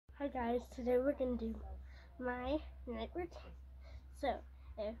Hi guys, today we're going to do my night routine. So,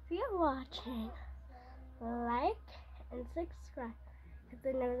 if you're watching, like and subscribe, hit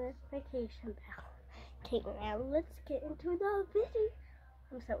the notification bell. Okay, now let's get into the video.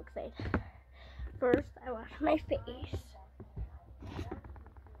 I'm so excited. First, I wash my face.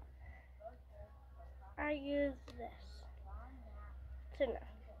 I use this. It's in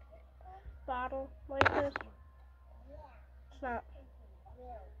a bottle like this. It's not,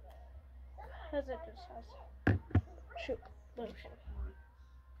 because it just has lotion.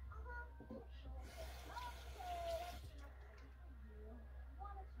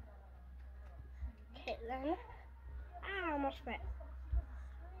 Okay, then I almost spit.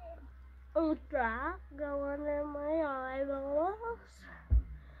 Ultra go under my eyeballs,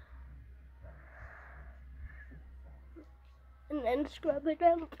 and then scrub it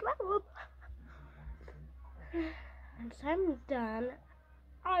and scrub. Once I'm done,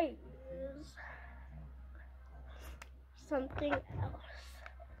 I use something else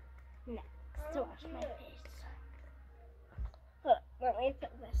next to wash my face. Let me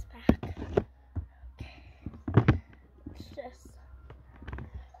put this back. Okay. It's just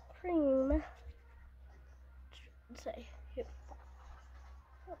cream. Say here.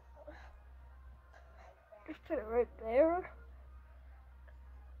 Just put it right there,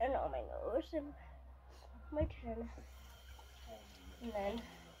 and on my nose and my chin, and then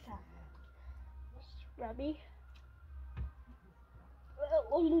scrubby.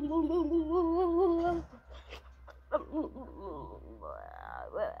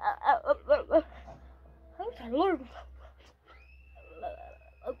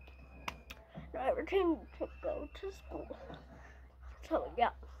 I returned to go to school. So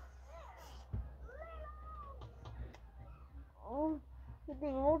yeah.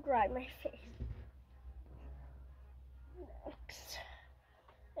 Then we'll dry my face. Next,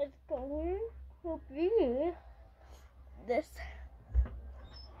 it's going to be this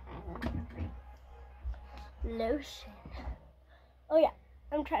lotion. Oh yeah,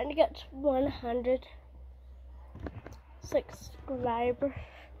 I'm trying to get 100 subscribers.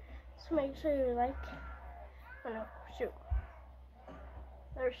 So make sure you like. Oh no, shoot.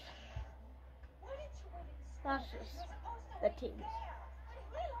 That's just the teams.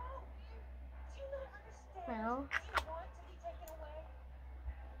 Well,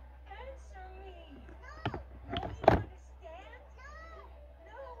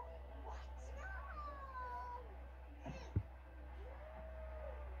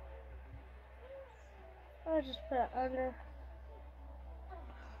 I'll just put it under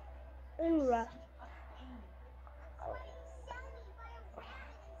and rough.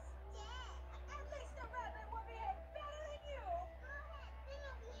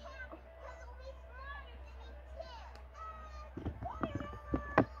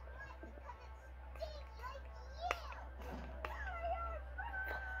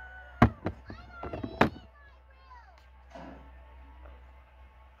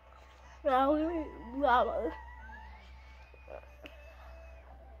 Now we rubber.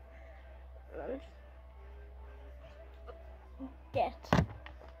 Get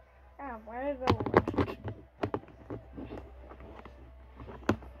where is the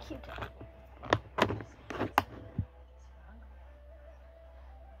cute.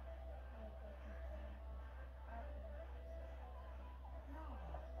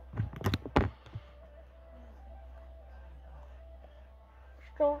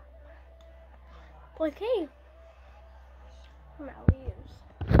 So, okay. Now we use.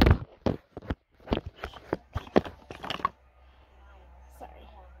 Sorry.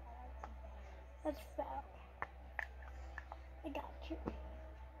 That's foul. I got you.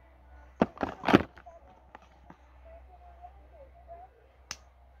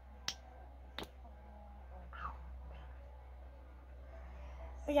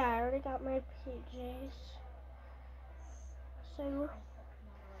 Yeah, I already got my PJs. So,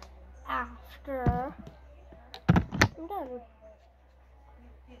 after I'm done,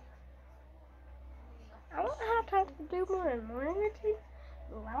 I won't have time to do more morning routine.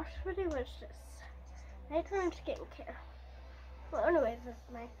 The last video was just nighttime skincare. Well, anyways, this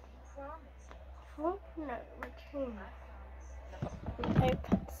is my full night routine. I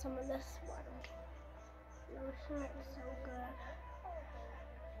put some of this lotion. It's so good.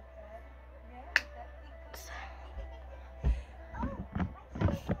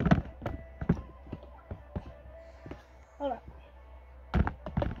 Hold up.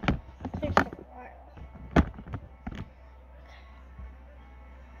 Takes a while.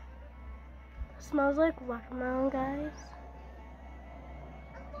 Smells like watermelon, guys.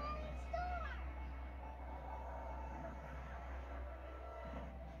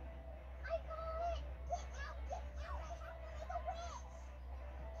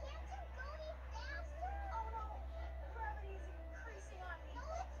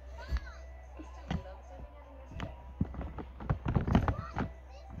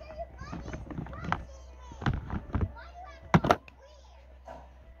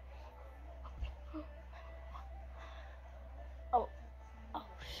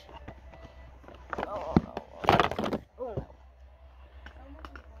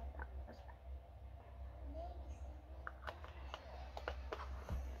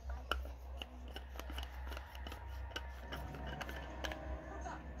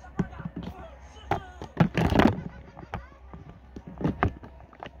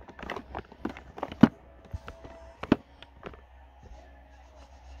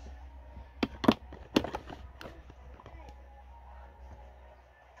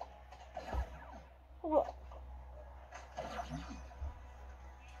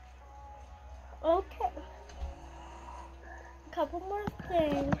 Okay. A couple more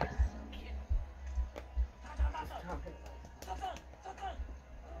things.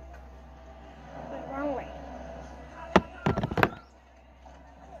 Wait, wrong way.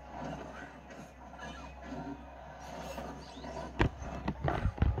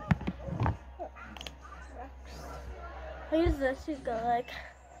 I'll use this to go like.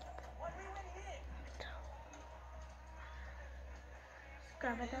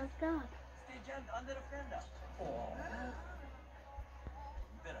 Grab it, dog. Under the fender. Oh.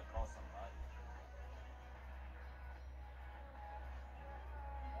 You better call somebody.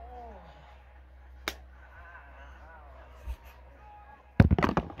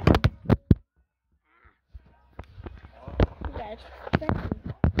 You guys.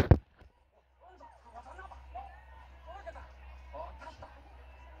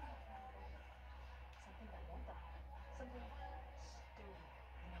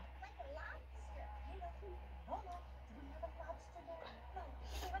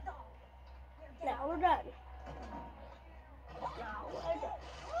 Now we're done.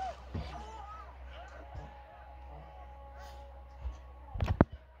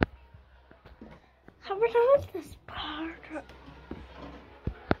 How we're done with this part.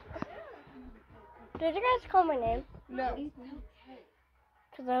 Did you guys call my name? No.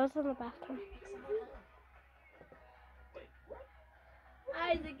 Because I was in the bathroom.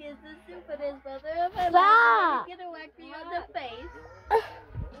 Isaac is the stupidest brother of ever. Stop! He's gonna whack me on the face.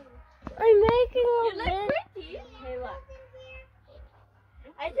 I'm making a You look pretty. Hey, look.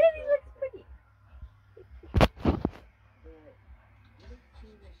 I said he looks pretty.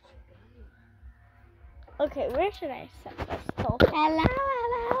 Okay, where should I set this? Oh, hello,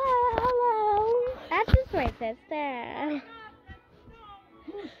 hello, hello. That's just my sister.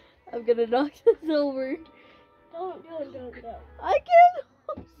 I'm gonna knock this over. Don't. I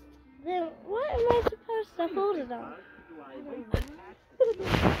can't. Then what am I supposed to hold it on? That's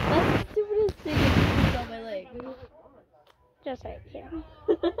the stupidest thing that's on my leg. Just right here.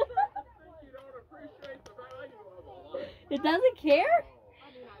 It doesn't care?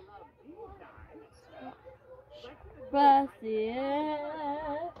 Basia,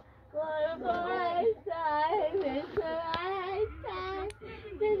 what a bright time, it's the right time,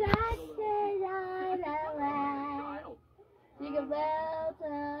 cause I said on away. Jingle bell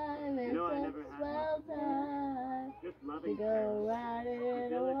time, it's a swell time, to go riding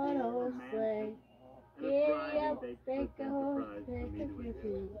in a one-horse sleigh. Giddy up, take a horse, pick up your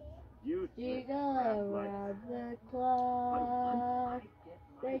feet, jiggle around the clock.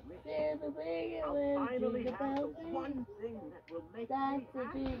 Next year the big and jingle bells ring. That's the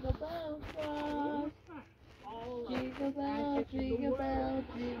jingle bell song. Jingle bell, jingle bell,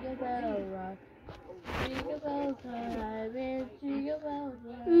 jingle bell rock. Jingle bell time, it's jingle bell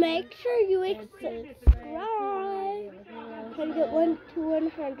rock. Make sure you subscribe and get 1 to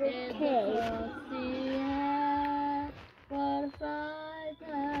 100K. What a fine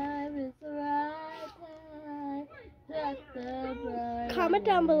time, it's the right time. Comment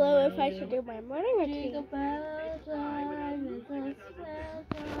down below if I should do my morning Jingle routine. bell time, it's a swell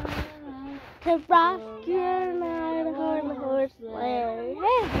time. To rock your night on the horse sleigh.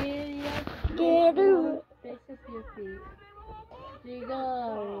 Hey, get it. Pick up your feet.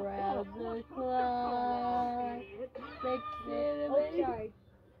 Jingle around the clock. Fix it a bit.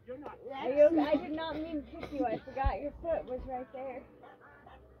 I did not mean to kick you. I forgot your foot was right there.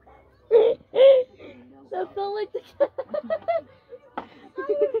 That felt like the I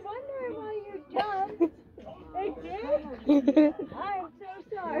was wondering why you jumped. It did? I'm so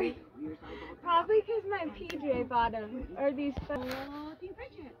sorry. Probably because my PJ bottom or these.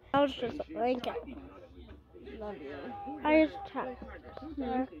 I was just a blanket. Love you. I just checked.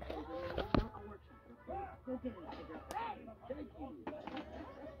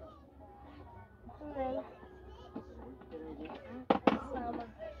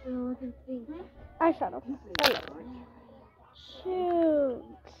 Eyeshadow. Shoot.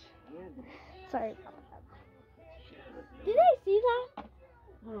 Sorry. Did I see that?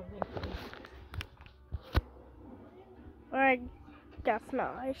 Or I guess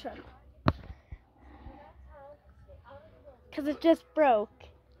not. I should. Because it just broke.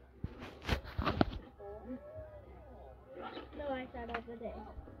 No eyeshadow of the day.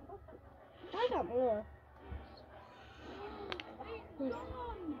 I got more.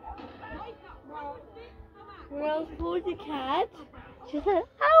 Where's the cat? She said,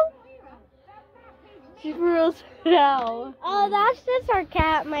 ow! She rolls it out. Oh, that's just our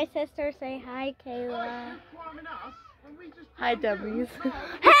cat. My sister say hi, Kayla. Hi, dummies.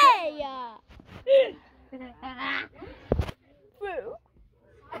 Hey! Boo.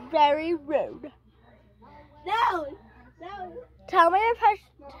 very rude. No. Tell me if I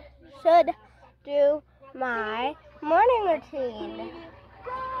should do my morning routine.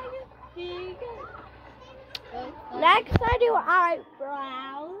 Next, I do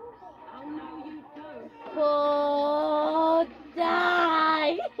eyebrows. Oh,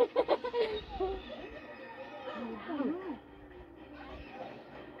 die!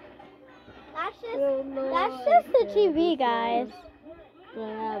 That's just the TV, guys. I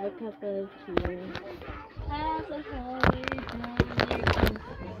have a cup of tea. Have a holly jolly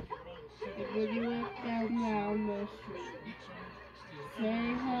Christmas. When you walk down the street, say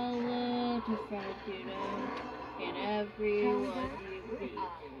hello to Frank, you know, and everyone you meet.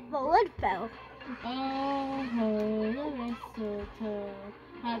 The lid fell. Oh, ho, the mistletoe,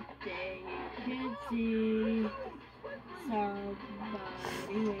 up there you can see.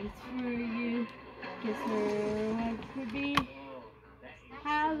 Somebody waits for you, kiss her once for me.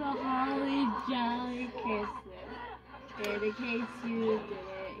 Have a holly jolly Christmas, and in case you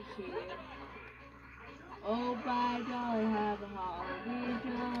didn't hear. Oh, by golly, have a holly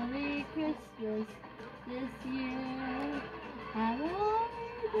jolly Christmas this year. Have a holly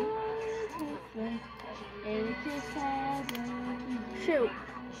jolly Christmas, and a kiss heaven. Shoot.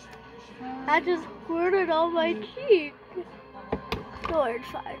 I just squirted on my cheek. No, it's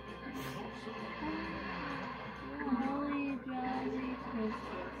fine. Holly jolly Christmas,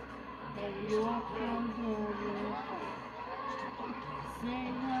 and you walk down the road. Say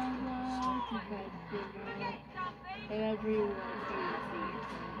hello to Frank, and everyone you see.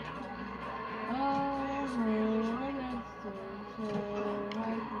 Oh,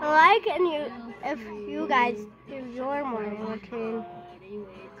 the Like and you, if you guys do your morning routine,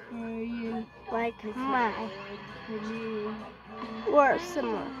 like mine, or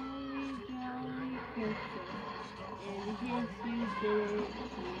similar.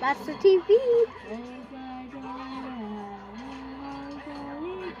 That's the TV.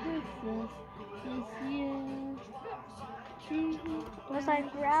 Was I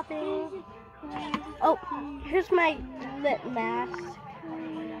grabbing? Oh, here's my lip mask.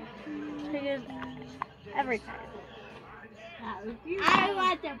 I use every time. I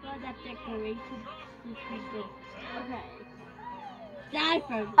want to put up decorations this weekend. Okay. Die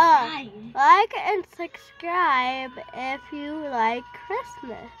from dying. Like and subscribe if you like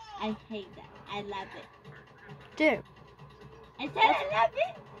Christmas. I hate that. I love it. Do. I said I love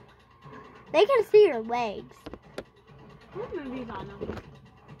it. They can see your legs. What movie's on them?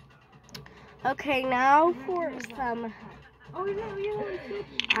 Okay, now for some, Oh, is that real?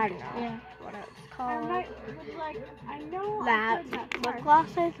 I don't know what it's called. I know. That lip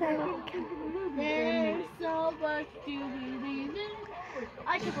gloss, I think. There's so much to believe in.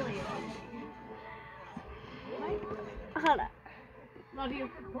 I can believe it. Hold on. Love you.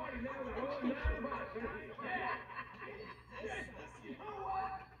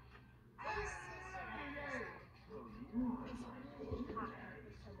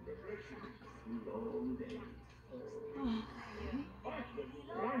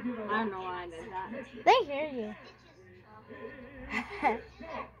 I don't know why I did that. They hear you.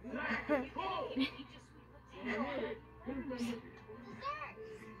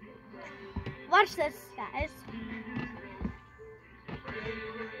 Watch this, guys.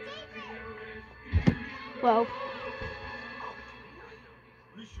 Whoa.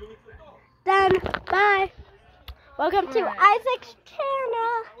 Done. Bye. Welcome to Isaac's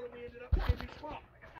channel.